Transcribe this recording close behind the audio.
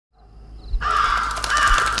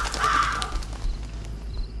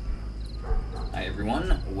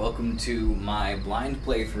everyone, welcome to my blind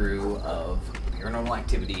playthrough of Paranormal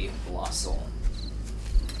Activity Lost Soul.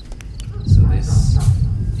 So this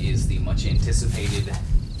is the much anticipated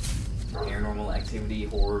Paranormal Activity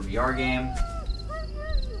horror VR game.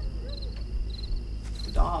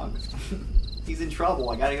 The dog. He's in trouble,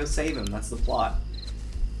 I gotta go save him, that's the plot.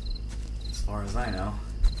 As far as I know.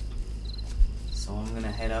 So I'm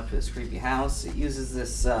gonna head up to this creepy house. It uses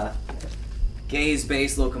this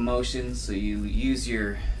gaze-based locomotion, so you use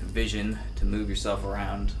your vision to move yourself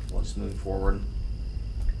around while just moving forward.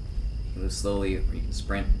 You can move slowly, or you can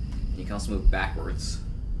sprint. You can also move backwards.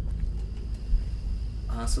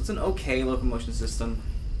 So it's an okay locomotion system.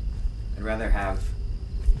 I'd rather have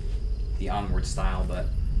the onward style, but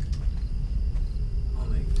I'll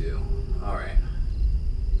make do. Alright.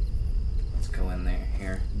 Let's go in there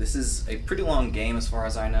here. This is a pretty long game as far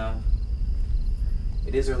as I know.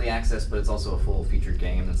 It is early access, but it's also a full-featured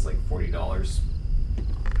game. It's like $40.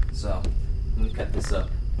 So, I'm gonna cut this up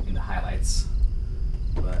into highlights.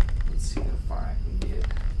 But let's see how far I can get.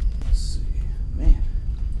 Let's see. Man.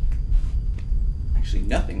 Actually,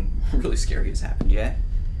 nothing really scary has happened yet.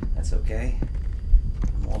 That's okay.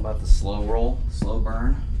 I'm all about the slow roll, slow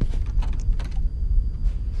burn.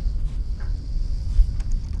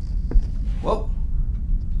 Whoa.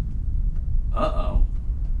 Uh-oh.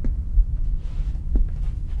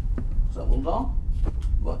 What's up, little doll?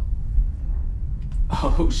 What?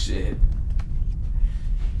 Oh, shit.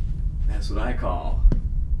 That's what I call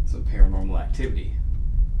some paranormal activity.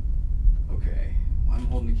 Okay. Why am I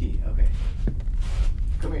holding the key? Okay.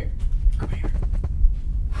 Come here. Come here.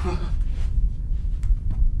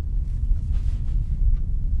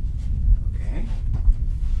 Okay.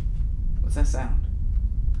 What's that sound?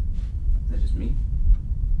 Is that just me?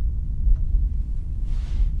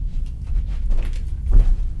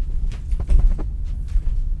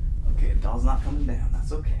 Okay, the doll's not coming down.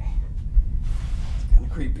 That's okay. It's kind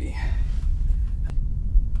of creepy.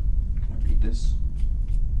 Can I read this?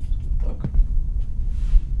 Look.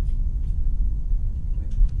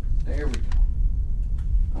 There we go.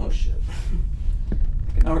 Oh shit. I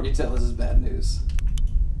can already tell this is bad news.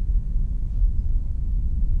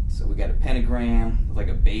 So we got a pentagram with like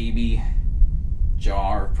a baby,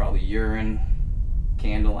 jar of probably urine,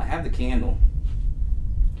 candle. I have the candle.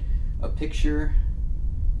 A picture,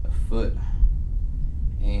 a foot,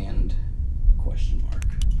 and a question mark.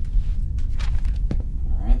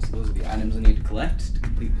 Alright, so those are the items I need to collect to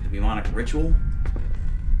complete the demonic ritual.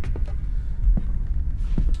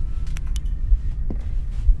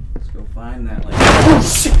 Let's go find that like... Oh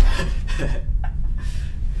shit!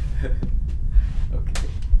 Okay.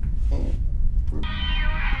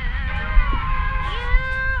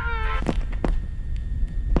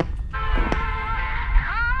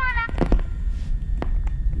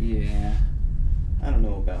 Yeah, I don't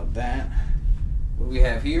know about that. What do we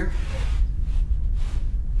have here?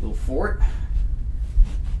 Little fort.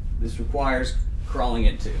 This requires crawling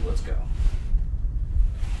into. Let's go.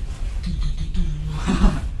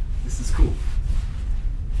 This is cool.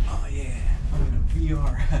 Oh yeah, I'm in a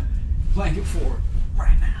VR blanket fort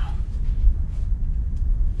right now.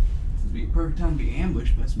 This would be a perfect time to be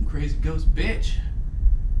ambushed by some crazy ghost bitch.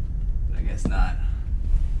 But I guess not.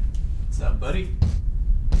 What's up, buddy?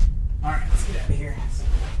 Alright, let's get out of here.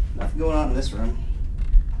 Nothing going on in this room.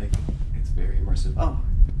 Like, it's very immersive. Oh.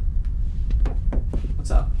 What's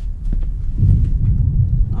up?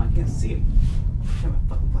 Oh, I can't see him. I have a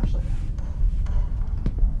fucking flashlight.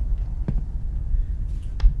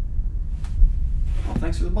 Oh,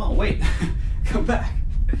 thanks for the ball. Wait. Come back.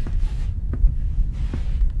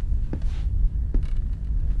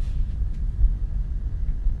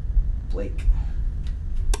 Blake.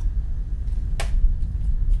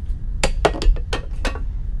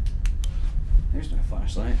 There's my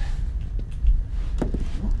flashlight.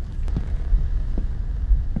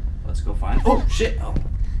 Let's go find. Oh shit! Oh,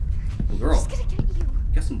 little girl. She's gonna get you.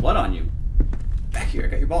 Got some blood on you. Back here, I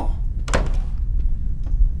got your ball.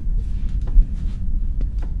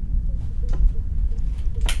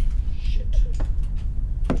 Shit.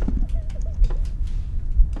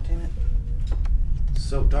 Damn it.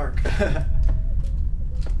 So dark. Oh,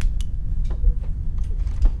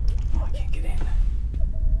 I can't get in.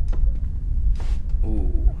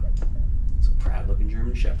 Ooh, it's a proud-looking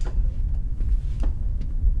German Shepherd.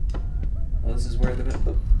 Oh, this is where the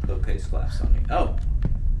bookcase collapsed on me. Oh,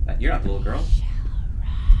 you're not the little girl.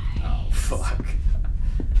 Oh, fuck.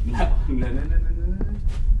 No, no, no, no, no, no,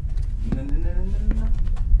 no, no, no, no,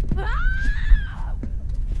 no.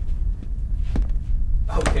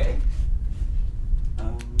 Okay.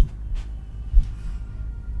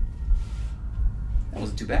 That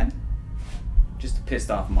wasn't too bad. just a pissed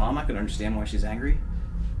off mom. I could understand why she's angry.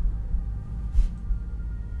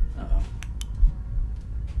 Uh-oh.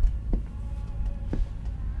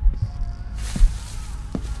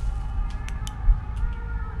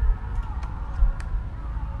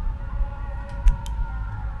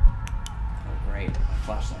 Oh great, my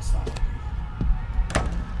flashlight's not working.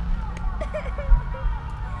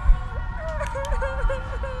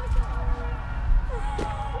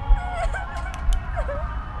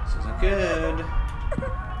 This isn't good.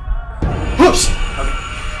 Whoosh! Okay.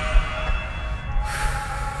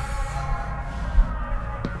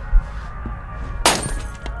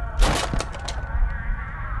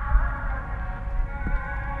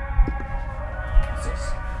 What's this?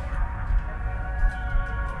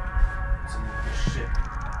 Some shit.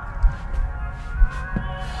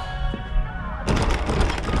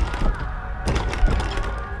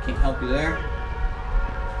 Can't help you there.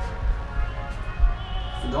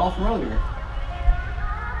 It's the doll from earlier.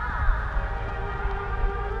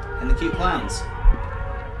 And the cute clowns.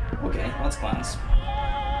 Okay, well, that's clowns.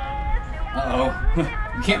 Uh-oh.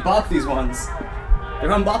 You can't bop these ones.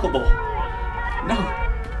 They're unboppable. No.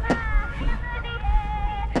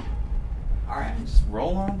 Alright, just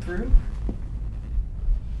roll on through.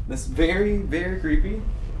 That's very, very creepy.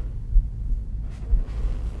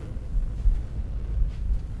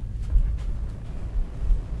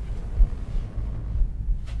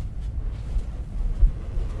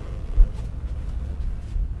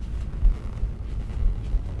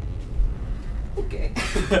 Okay.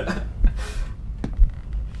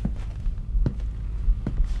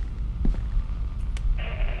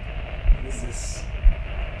 What is this?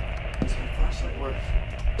 Does my flashlight work?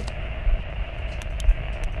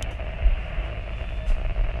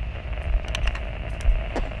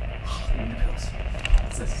 Oh, I need the pills.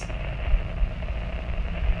 What's this?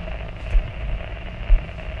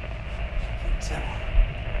 Can't tell.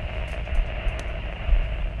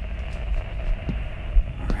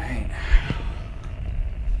 Alright.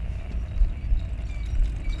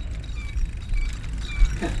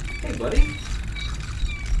 Hey, buddy.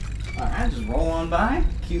 Alright, just roll on by.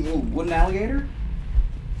 Cute little wooden alligator.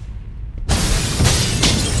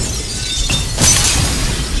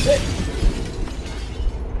 Hey.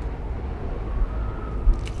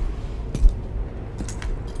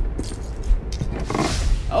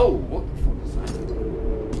 Oh, what the fuck is that?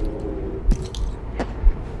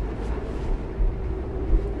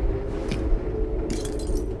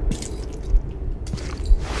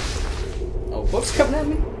 Oh, books coming at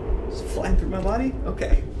me? It's flying through my body?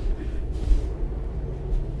 Okay.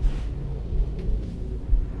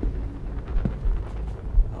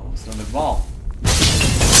 Oh, it's not a ball.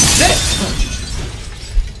 Shit!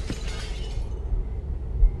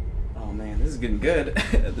 Oh man, this is getting good.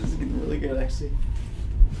 This is getting really good, actually.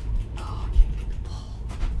 Oh, I can't get the ball.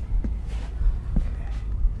 Okay.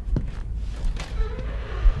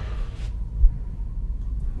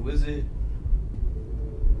 Who is it?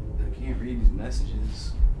 I can't read these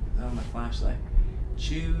messages. Oh, my flashlight.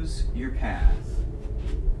 Choose your path.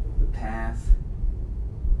 The path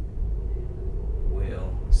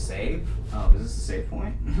will save. Oh, is this a save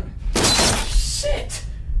point? Shit!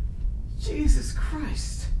 Jesus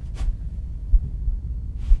Christ.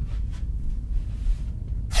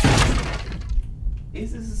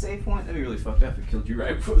 Is this a save point? That'd be really fucked up if it killed you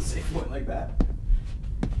right before the save point like that.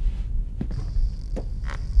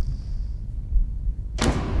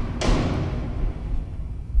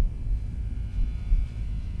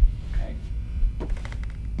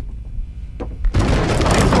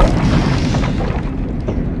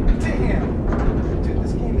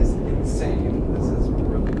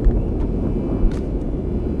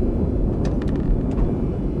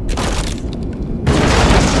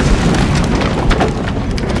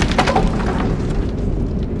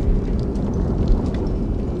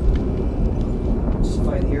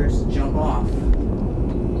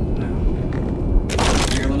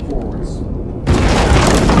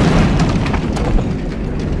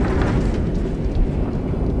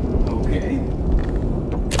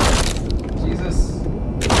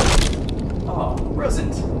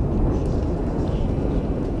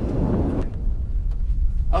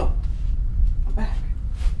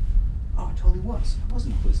 It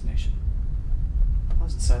wasn't a hallucination. I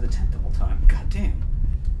was inside the tent the whole time. God damn.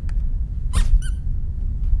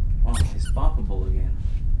 Oh, he's boppable again.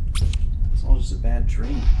 It's all just a bad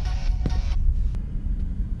dream.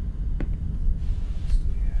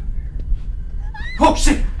 Oh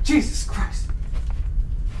shit! Jesus Christ!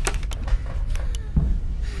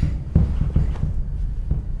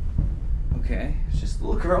 Okay, it's just a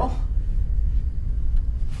little girl.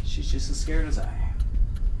 She's just as scared as I am.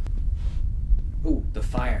 Ooh, the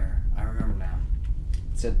fire. I remember now.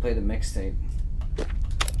 It said play the mixtape.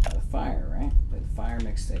 By the fire, right? Play the fire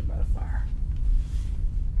mixtape by the fire.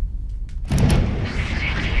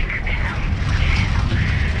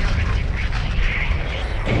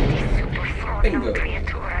 Bingo.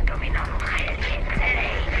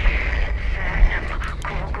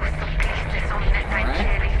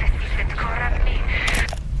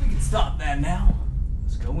 Stop that now.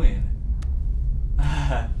 Let's go in.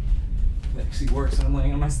 It actually works when I'm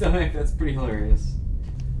laying on my stomach. That's pretty hilarious.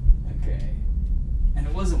 Okay. And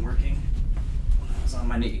it wasn't working when I was on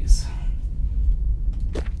my knees.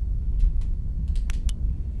 Okay,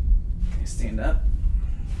 stand up.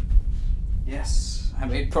 Yes, I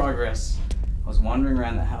made progress. I was wandering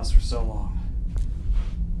around the house for so long.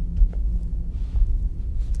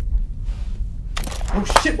 Oh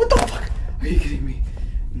shit, what the fuck? Are you kidding me?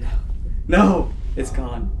 No. No! It's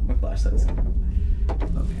gone. My flashlight is gone.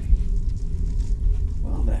 Okay.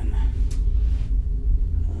 Well then.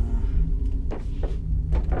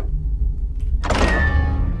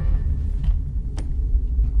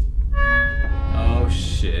 Oh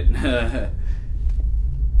shit.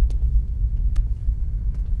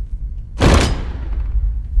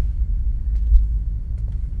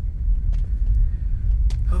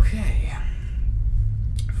 Okay.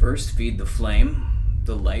 First, feed the flame.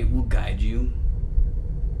 The light will guide you,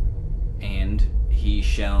 and he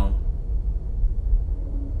shall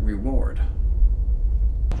reward.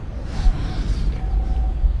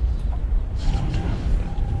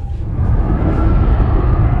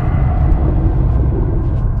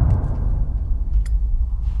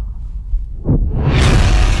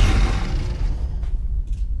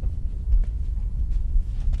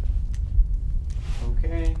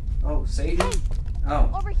 Okay. Oh, Sadie? Oh.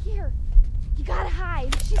 Over here. You gotta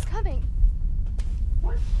hide. She's coming.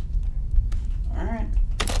 What? Alright.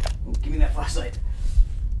 Oh, give me that flashlight.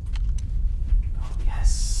 Oh,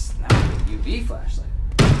 yes. Now the UV flashlight.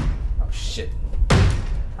 Oh, shit.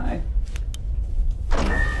 Hi.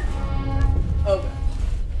 Oh, God.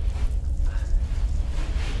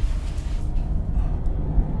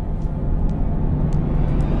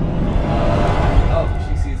 Oh,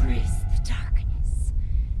 she sees me. Embrace the darkness.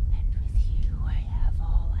 And with you, I have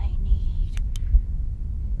all I need.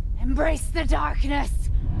 Embrace the darkness.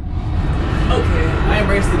 Okay, I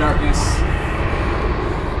embrace the darkness.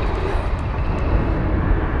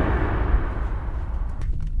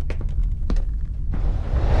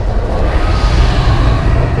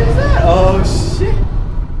 What is that? Oh shit!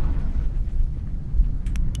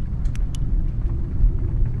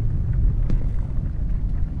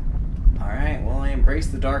 Alright, well I embrace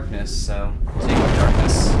the darkness, so take the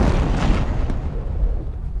darkness.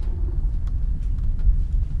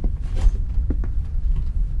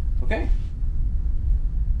 Okay.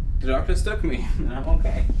 The darkness took me, and I'm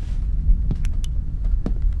okay.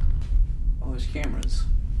 Oh, there's cameras.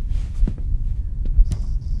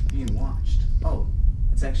 Being watched. Oh,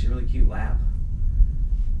 it's actually a really cute lab.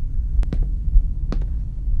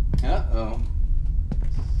 Uh-oh.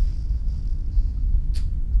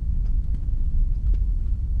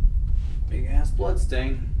 Big ass blood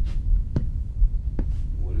stain.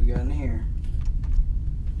 What do we got in here?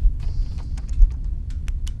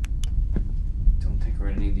 We're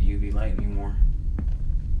gonna need the UV light anymore.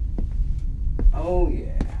 Oh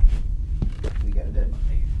yeah. We got a dead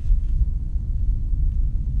body.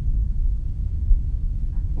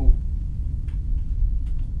 Ooh.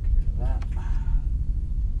 Get rid of that.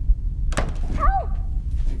 Help!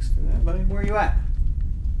 Thanks for that, buddy. Where are you at?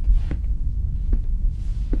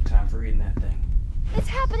 Time for reading that thing. It's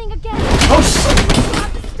happening again. Oh shit! You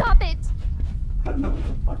have to stop it. I don't know what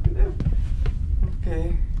the fuck to do.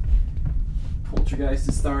 Okay. Poltergeist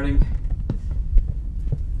is starting.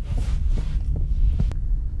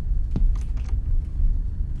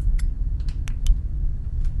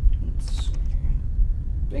 Let's see.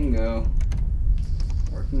 Bingo.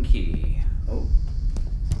 Working key. Oh.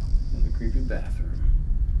 Another creepy bathroom.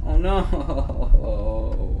 Oh no!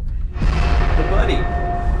 The buddy!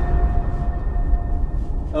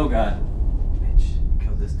 Oh god. Bitch, you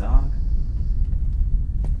killed this dog?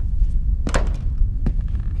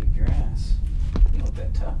 Kick your ass. You look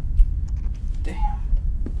that tough. Damn.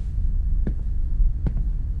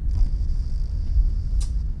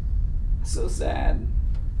 So sad.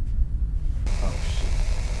 Oh shit.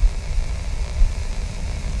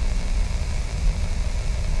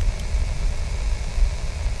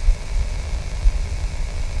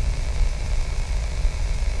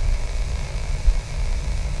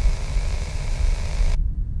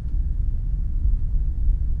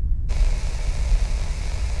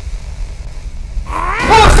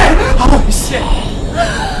 Oh shit!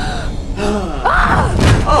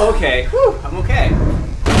 okay. Whew, I'm okay.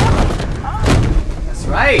 That's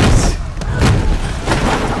right.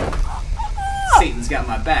 Satan's got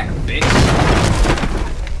my back, bitch.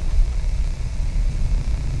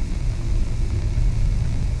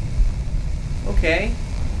 Okay.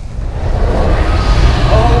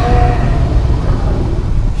 Oh.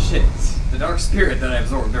 Shit. The dark spirit that I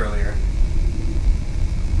absorbed earlier.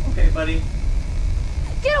 Okay, buddy.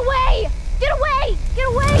 Get away! Get away! Get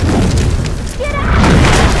away! Get out!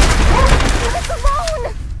 Leave us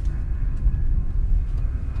alone!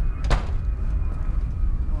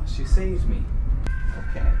 Oh, she saved me.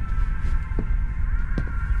 Okay.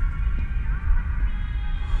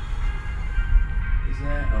 Is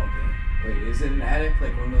that okay? Wait, is it an attic?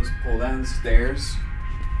 Like one of those pull down stairs?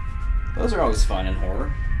 Those are always fun in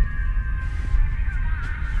horror.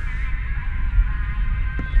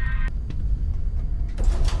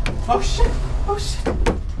 Oh shit! Oh shit!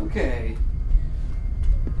 Okay.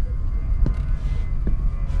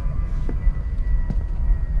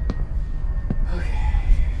 Okay.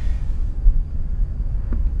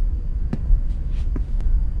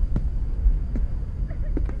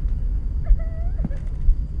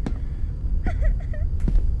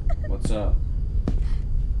 What's up?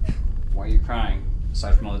 Why are you crying?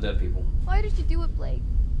 Aside from all the dead people. Why did you do it, Blake?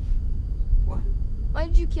 What? Why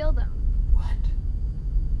did you kill them? What?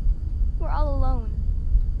 We're all alone.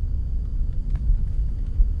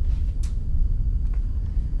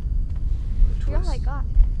 You're all I got.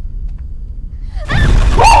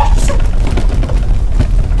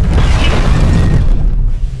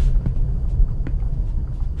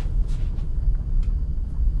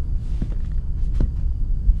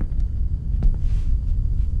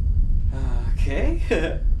 Okay.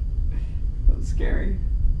 That was scary.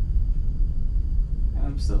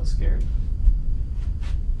 I'm still scared.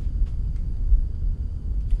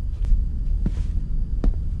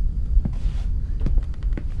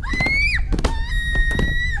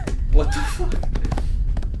 What the fuck?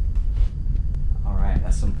 Alright,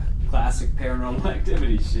 that's some classic Paranormal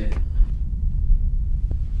Activity shit.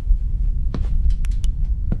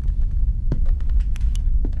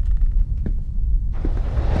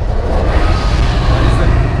 What is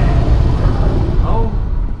it? Oh,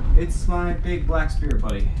 it's my big black spirit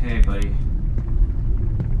buddy. Hey, buddy.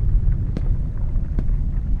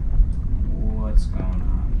 What's going on?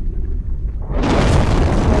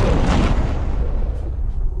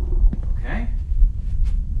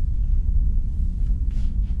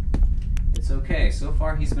 Okay, so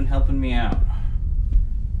far he's been helping me out.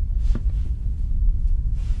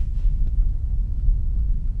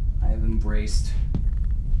 I have embraced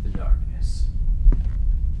the darkness.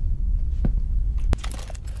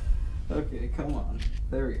 Okay, come on.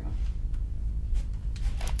 There we go.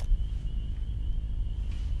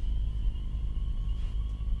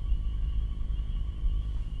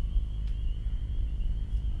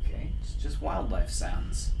 Okay, it's just wildlife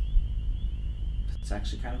sounds. It's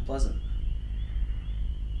actually kind of pleasant.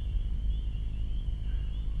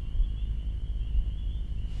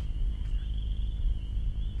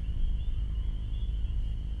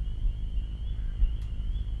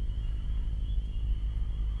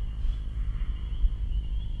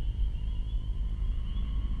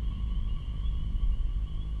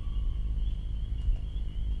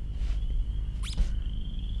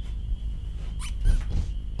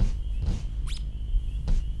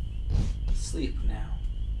 Sleep now.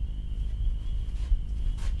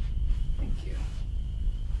 Thank you.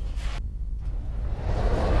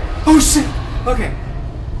 Oh shit! Okay.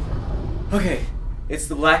 Okay. It's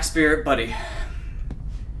the black spirit buddy.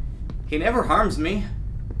 He never harms me.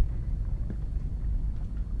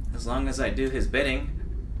 As long as I do his bidding.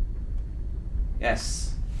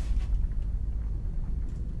 Yes.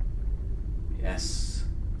 Yes.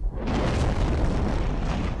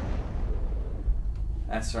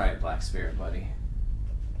 That's right, Black Spirit buddy.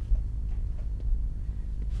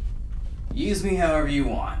 Use me however you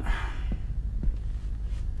want.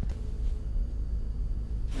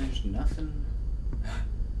 There's nothing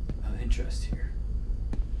of interest here.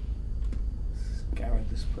 Scour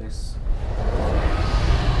this place.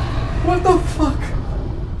 What the fuck?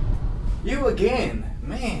 You again,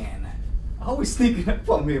 man. Always sneaking up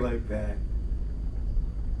on me like that.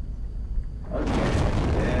 Okay. Yeah.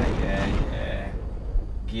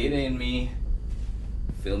 Get in me.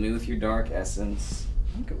 Fill me with your dark essence.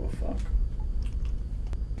 I don't give a fuck.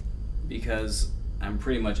 Because I'm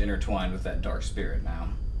pretty much intertwined with that dark spirit now.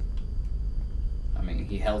 I mean,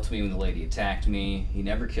 he helped me when the lady attacked me. He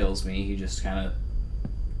never kills me. He just kind of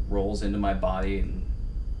rolls into my body and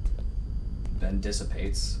then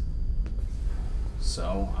dissipates.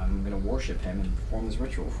 So I'm gonna worship him and perform this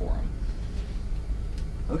ritual for him.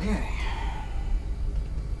 Okay.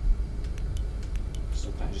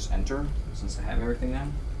 So can I just enter since I have everything now?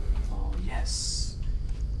 Oh, yes.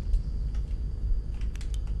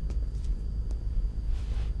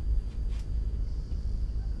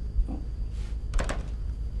 Oh.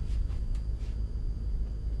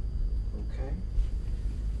 Okay.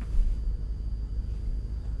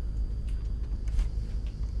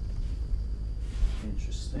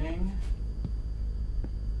 Interesting.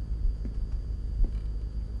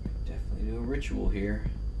 Definitely do a ritual here.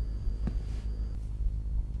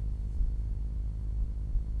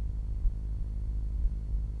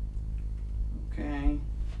 Okay.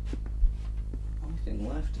 Only thing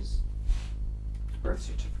left is birth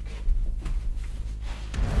certificate.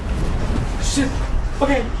 Shit!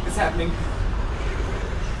 Okay, it's happening.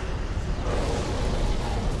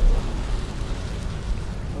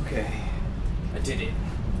 Okay. I did it.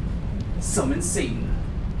 Summon Satan.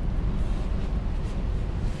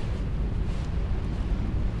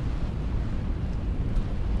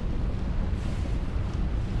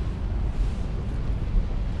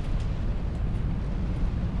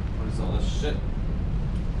 What is all this shit?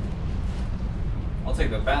 I'll take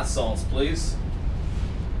the bath salts, please.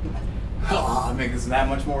 Oh, make this that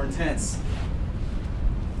much more intense.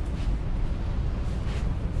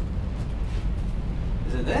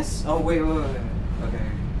 Is it this? Oh, wait. Okay.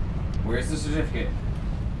 Where's the certificate?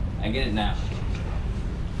 I get it now.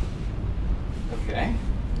 Okay.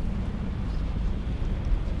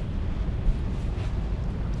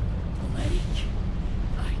 Blake,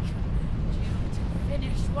 I command you to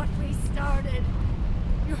finish what we started.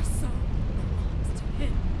 Your soul belongs to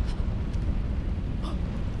him.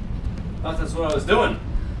 Thought that's what I was doing.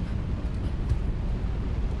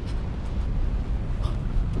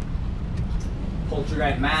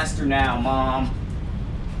 Poltergeist master now, Mom.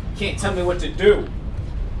 Can't tell me what to do.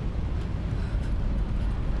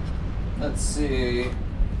 Let's see.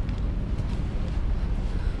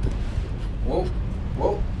 Whoa,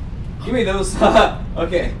 whoa. Give me those.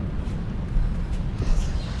 Okay.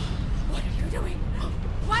 What are you doing?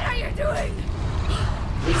 What are you doing?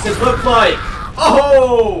 What does it look like?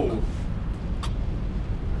 Oh!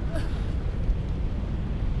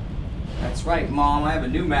 That's right, Mom. I have a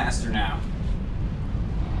new master now.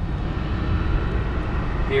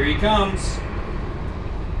 Here he comes.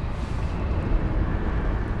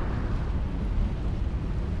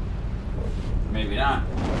 Maybe not.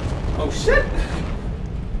 Oh shit!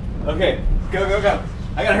 Okay, go, go, go.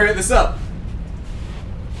 I gotta hurry this up.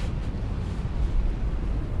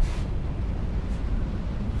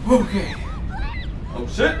 Okay. Oh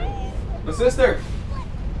shit! My sister!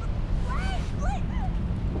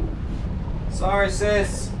 Sorry,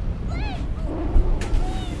 sis.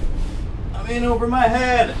 I'm in over my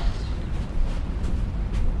head.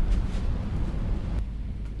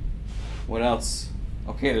 What else?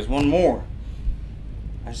 Okay, there's one more.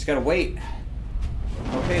 I just gotta wait.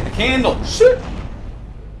 Okay, the candle. Shit!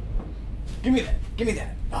 Give me that. Give me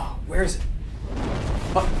that. Oh, where is it?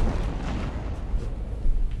 Oh.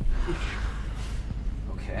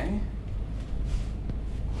 Okay.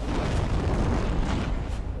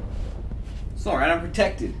 It's alright, I'm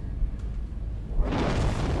protected.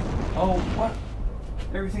 Oh, what?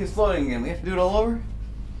 Everything is floating again. We have to do it all over?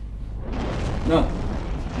 No.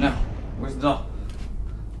 No. Where's the doll?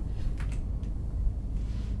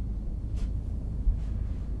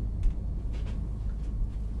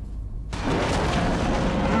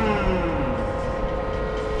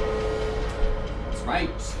 That's right.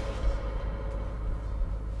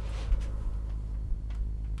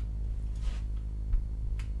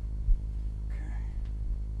 Okay.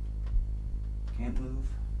 Can't move.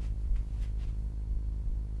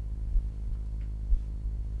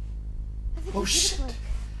 Oh shit!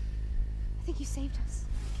 I think you saved us.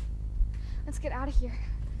 Let's get out of here.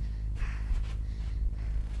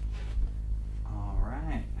 All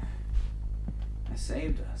right. I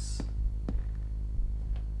saved us.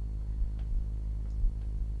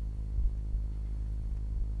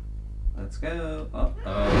 Let's go. Uh-oh.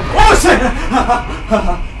 Oh shit!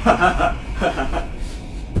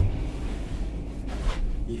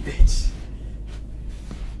 You bitch.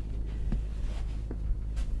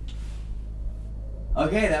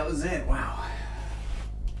 Okay, that was it. Wow.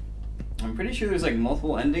 I'm pretty sure there's like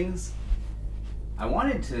multiple endings. I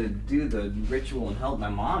wanted to do the ritual and help my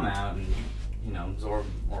mom out and, you know, absorb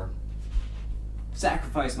or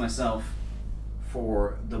sacrifice myself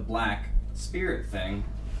for the black spirit thing.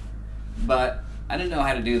 But I didn't know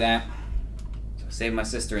how to do that. So I saved my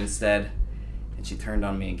sister instead, and she turned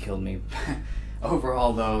on me and killed me.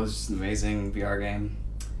 Overall, though, it's just an amazing VR game.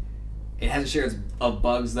 It has its share of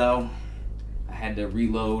bugs, though. I had to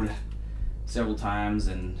reload several times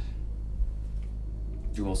and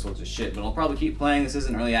do all sorts of shit, but I'll probably keep playing. This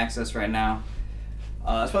isn't early access right now.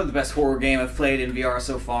 It's probably the best horror game I've played in VR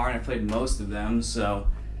so far, and I've played most of them, so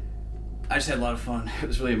I just had a lot of fun. It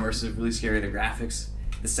was really immersive, really scary. The graphics,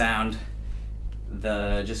 the sound,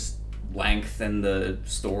 the just length, and the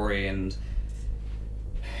story, and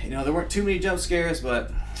you know, there weren't too many jump scares,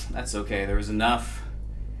 but that's okay. There was enough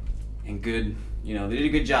and good, you know, they did a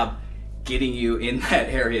good job getting you in that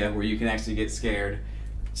area where you can actually get scared.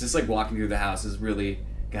 It's just like walking through the house is really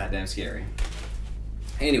goddamn scary.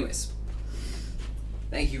 Anyways,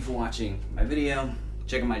 thank you for watching my video.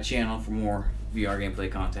 Check out my channel for more VR gameplay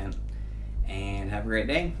content. And have a great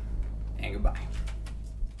day, and goodbye.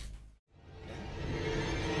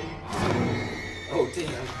 Oh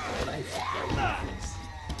damn, knife right in my face.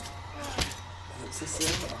 What's this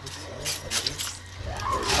thing?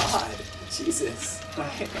 Oh, God, Jesus. My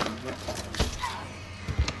hand.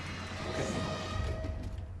 Okay.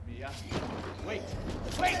 Mia, wait!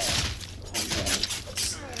 Wait! Oh man,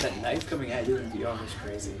 that knife coming at you in VR is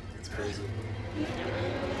crazy. It's crazy.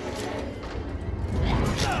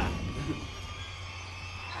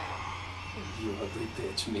 You ugly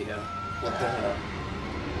bitch, Mia. What the hell?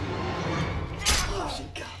 Oh, she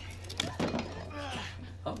got me.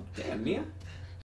 Oh, damn, Mia.